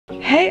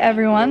Hey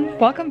everyone,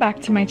 welcome back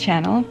to my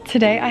channel.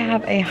 Today I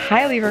have a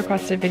highly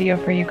requested video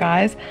for you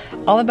guys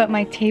all about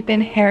my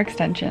tape-in hair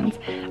extensions.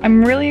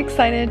 I'm really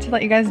excited to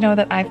let you guys know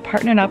that I've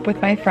partnered up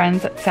with my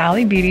friends at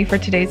Sally Beauty for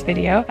today's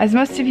video. As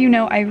most of you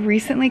know, I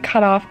recently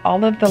cut off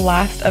all of the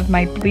last of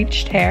my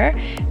bleached hair,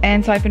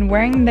 and so I've been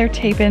wearing their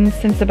tape-ins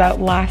since about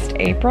last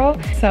April.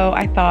 So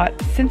I thought,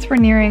 since we're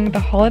nearing the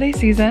holiday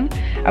season,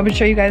 I would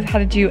show you guys how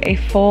to do a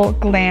full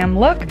glam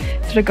look.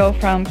 So to go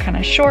from kind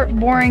of short,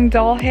 boring,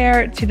 dull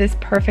hair to this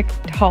perfect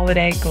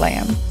holiday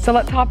glam. So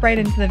let's hop right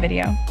into the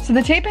video. So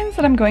the tape-ins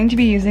that I'm going to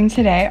be using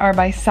today are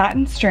by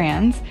Satin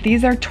Strands.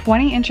 These are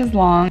 20 inches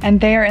long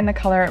and they are in the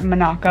color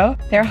Monaco.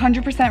 They're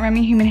 100%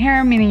 Remy human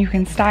hair, meaning you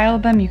can style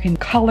them, you can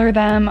color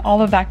them,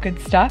 all of that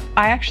good stuff.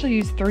 I actually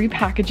use 3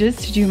 packages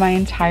to do my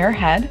entire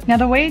head. Now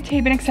the way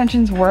tape-in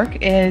extensions work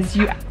is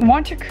you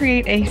want to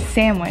create a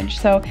sandwich.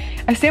 So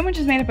a sandwich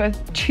is made up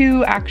of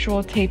 2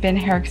 actual tape-in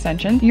hair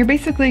extensions. You're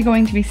basically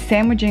going to be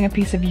sandwiching a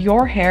piece of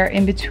your hair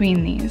in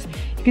between these.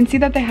 You can see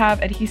that they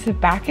have adhesive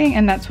backing,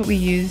 and that's what we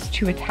use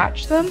to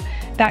attach them.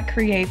 That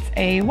creates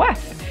a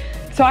weft.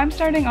 So I'm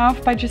starting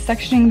off by just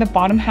sectioning the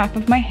bottom half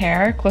of my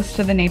hair close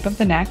to the nape of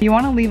the neck. You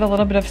want to leave a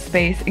little bit of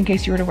space in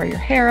case you were to wear your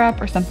hair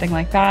up or something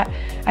like that.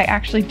 I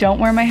actually don't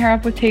wear my hair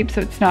up with tape,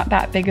 so it's not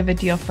that big of a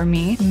deal for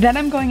me. Then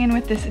I'm going in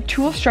with this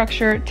tool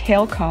structure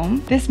tail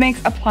comb. This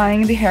makes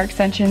applying the hair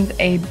extensions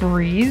a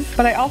breeze,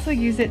 but I also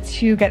use it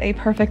to get a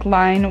perfect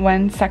line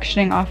when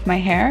sectioning off my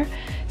hair.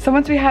 So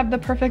once we have the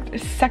perfect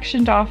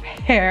sectioned off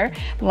hair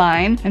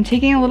line, I'm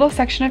taking a little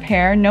section of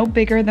hair, no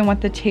bigger than what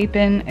the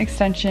tape-in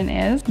extension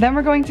is. Then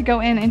we're going to go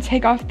in and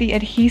take off the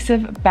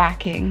adhesive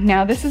backing.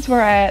 Now this is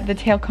where the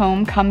tail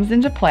comb comes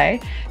into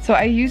play. So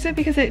I use it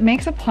because it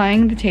makes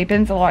applying the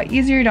tape-ins a lot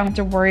easier. You don't have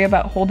to worry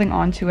about holding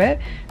on to it.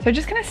 So I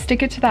just kind of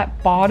stick it to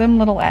that bottom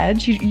little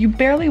edge. You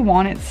barely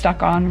want it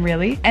stuck on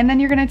really. And then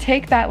you're gonna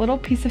take that little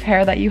piece of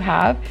hair that you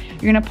have,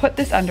 you're gonna put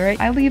this under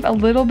it. I leave a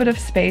little bit of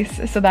space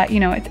so that,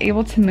 you know, it's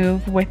able to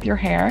move with your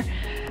hair.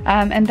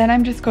 And then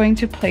I'm just going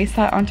to place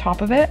that on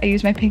top of it. I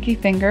use my pinky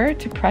finger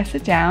to press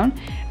it down,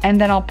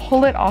 and then I'll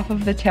pull it off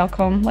of the tail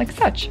comb like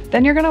such.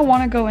 Then you're gonna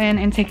wanna go in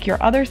and take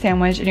your other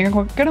sandwich and you're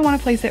gonna wanna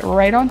place it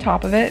right on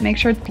top of it. Make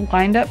sure it's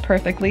lined up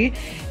perfectly.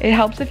 It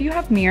helps if you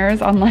have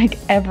mirrors on like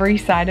every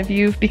side of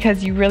you,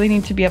 because you really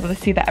need to be able to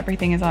see that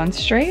everything is on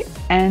straight.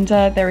 And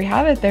there we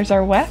have it, there's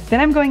our weft. Then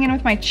I'm going in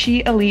with my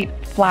Chi Elite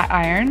flat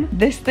iron.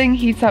 This thing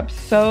heats up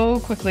so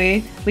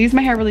quickly, leaves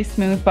my hair really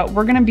smooth, but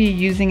we're gonna be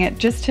using it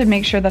just to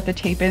make sure that the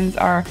tape-ins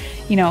are,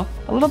 you know,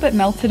 a little bit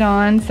melted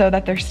on so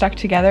that they're stuck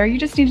together. You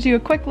just need to do a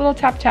quick little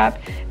tap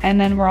tap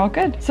and then we're all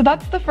good. So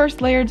that's the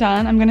first layer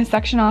done. I'm gonna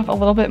section off a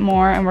little bit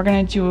more and we're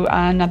gonna do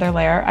another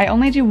layer. I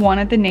only do one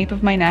at the nape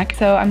of my neck,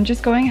 so I'm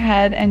just going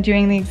ahead and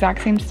doing the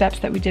exact same steps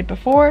that we did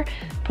before,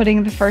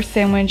 putting the first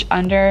sandwich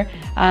under,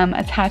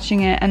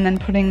 attaching it, and then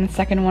putting the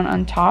second one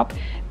on top.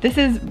 This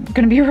is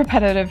gonna be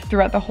repetitive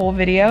throughout the whole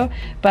video,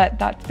 but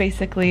that's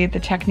basically the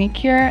technique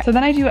here. So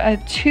then I do a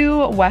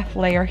 2 weft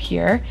layer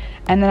here,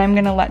 and then I'm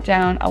gonna let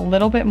down a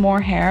little bit more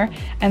hair,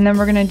 and then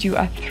we're gonna do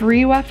a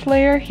 3 weft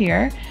layer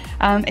here.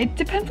 It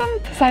depends on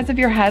the size of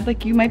your head.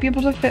 Like you might be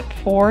able to fit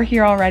 4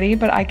 here already,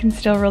 but I can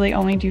still really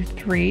only do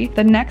 3.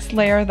 The next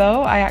layer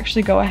though, I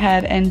actually go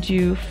ahead and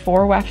do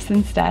 4 wefts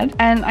instead.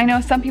 And I know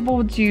some people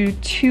will do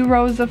 2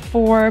 rows of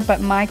 4,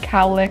 but my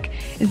cowlick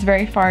is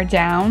very far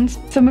down.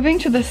 So moving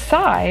to the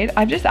side,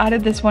 I've just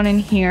added this one in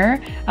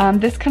here.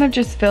 This kind of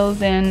just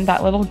fills in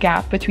that little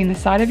gap between the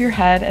side of your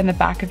head and the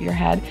back of your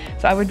head.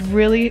 So I would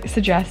really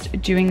suggest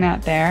doing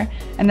that there.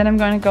 And then I'm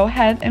going to go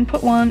ahead and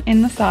put one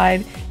in the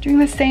side, doing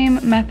the same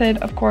method,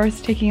 of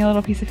course, taking a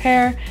little piece of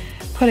hair,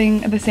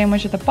 putting the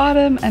sandwich at the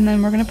bottom, and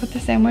then we're gonna put the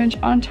sandwich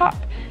on top.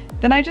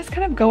 Then I just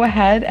kind of go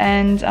ahead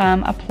and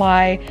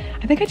apply,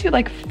 I think I do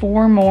like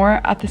 4 more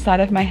at the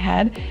side of my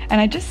head, and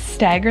I just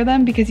stagger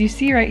them because you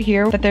see right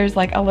here that there's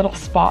like a little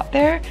spot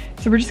there.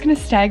 So we're just gonna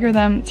stagger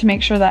them to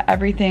make sure that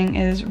everything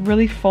is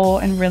really full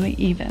and really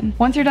even.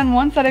 Once you're done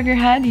one side of your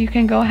head, you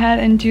can go ahead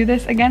and do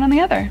this again on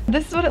the other.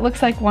 This is what it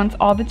looks like once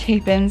all the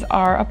tape-ins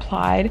are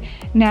applied.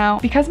 Now,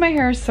 because my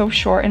hair is so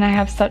short and I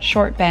have such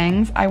short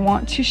bangs, I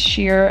want to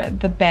shear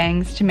the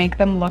bangs to make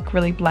them look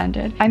really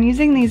blended. I'm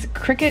using these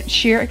Cricut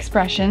Shear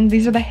Expression.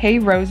 These are the Hey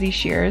Rosie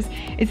shears.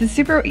 It's a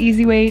super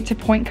easy way to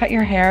point cut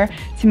your hair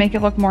to make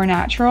it look more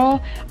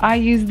natural. I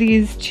use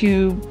these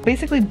to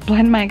basically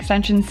blend my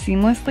extensions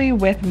seamlessly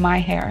with my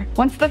hair.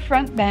 Once the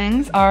front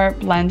bangs are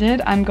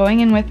blended, I'm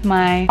going in with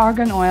my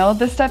argan oil.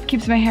 This stuff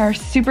keeps my hair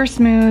super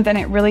smooth and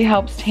it really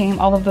helps tame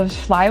all of those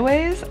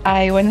flyaways.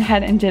 I went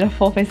ahead and did a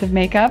full face of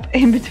makeup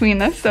in between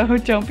this, so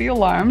don't be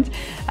alarmed.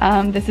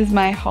 This is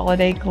my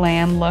holiday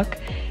glam look.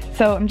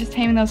 So I'm just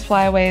taming those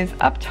flyaways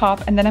up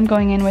top, and then I'm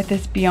going in with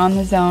this Beyond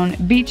the Zone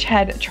Beach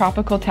Head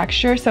Tropical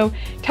Texture. So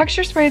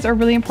texture sprays are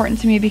really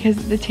important to me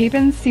because the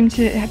tape-ins seem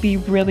to be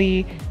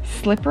really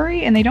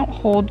slippery and they don't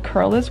hold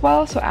curl as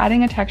well, so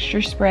adding a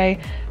texture spray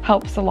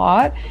helps a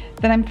lot.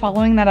 Then I'm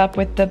following that up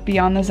with the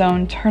Beyond the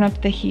Zone Turn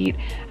Up the Heat,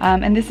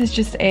 and this is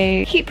just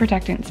a heat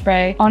protectant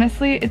spray.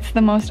 Honestly, it's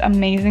the most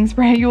amazing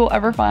spray you will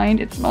ever find.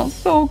 It smells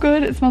so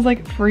good. It smells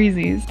like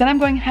freezies. Then I'm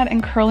going ahead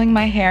and curling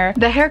my hair.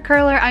 The hair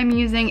curler I'm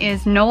using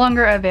is no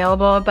longer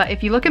available, but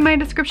if you look in my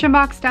description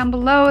box down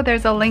below,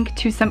 there's a link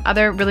to some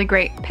other really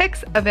great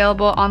picks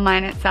available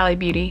online at Sally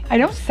Beauty. I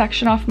don't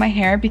section off my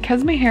hair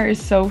because my hair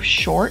is so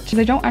short, because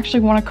I don't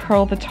actually want to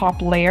curl the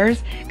top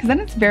layers, because then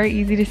it's very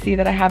easy to see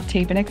that I have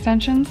tape-in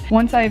extensions.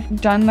 Once I've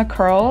done the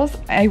curls,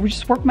 I would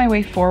just work my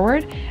way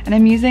forward, and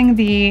I'm using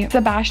the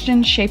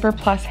Sebastian Shaper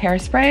Plus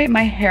hairspray.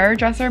 My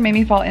hairdresser made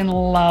me fall in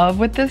love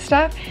with this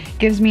stuff.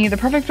 Gives me the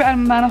perfect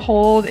amount of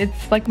hold.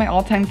 It's like my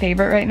all-time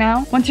favorite right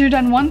now. Once you're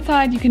done one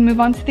side, you can move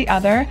on to the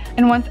other,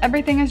 and once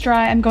everything is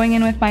dry, I'm going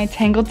in with my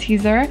Tangled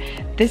Teaser.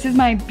 This is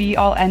my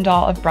be-all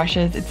end-all of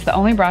brushes. It's the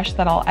only brush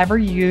that I'll ever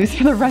use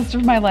for the rest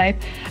of my life.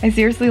 I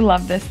seriously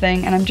love this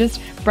thing, and I'm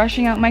just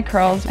brushing out my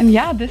curls. And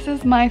yeah, this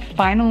is my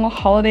final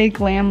holiday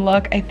glam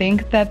look. I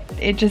think that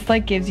it just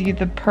like gives you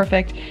the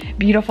perfect,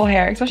 beautiful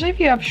hair, especially if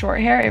you have short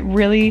hair. It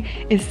really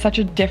is such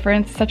a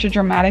difference, such a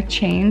dramatic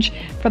change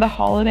for the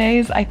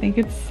holidays. I think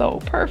it's so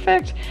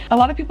perfect. A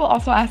lot of people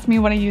also ask me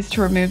what I use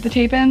to remove the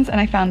tape-ins,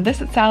 and I found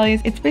this at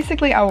Sally's. It's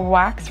basically a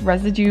wax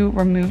residue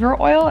remover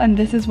oil, and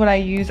this is what I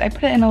use. I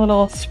put it in a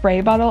little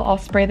spray bottle. I'll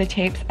spray the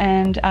tapes,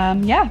 and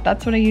yeah,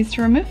 that's what I use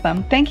to remove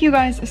them. Thank you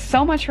guys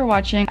so much for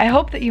watching. I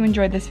hope that you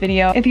enjoyed this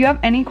video. If you have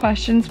any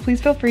questions,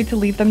 please feel free to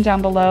leave them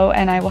down below,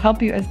 and I will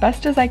help you as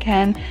best as I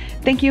can.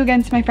 Thank you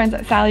again to my friends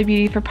at Sally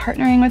Beauty for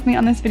partnering with me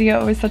on this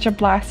video. It was such a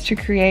blast to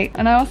create,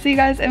 and I will see you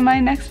guys in my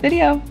next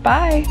video.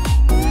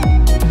 Bye!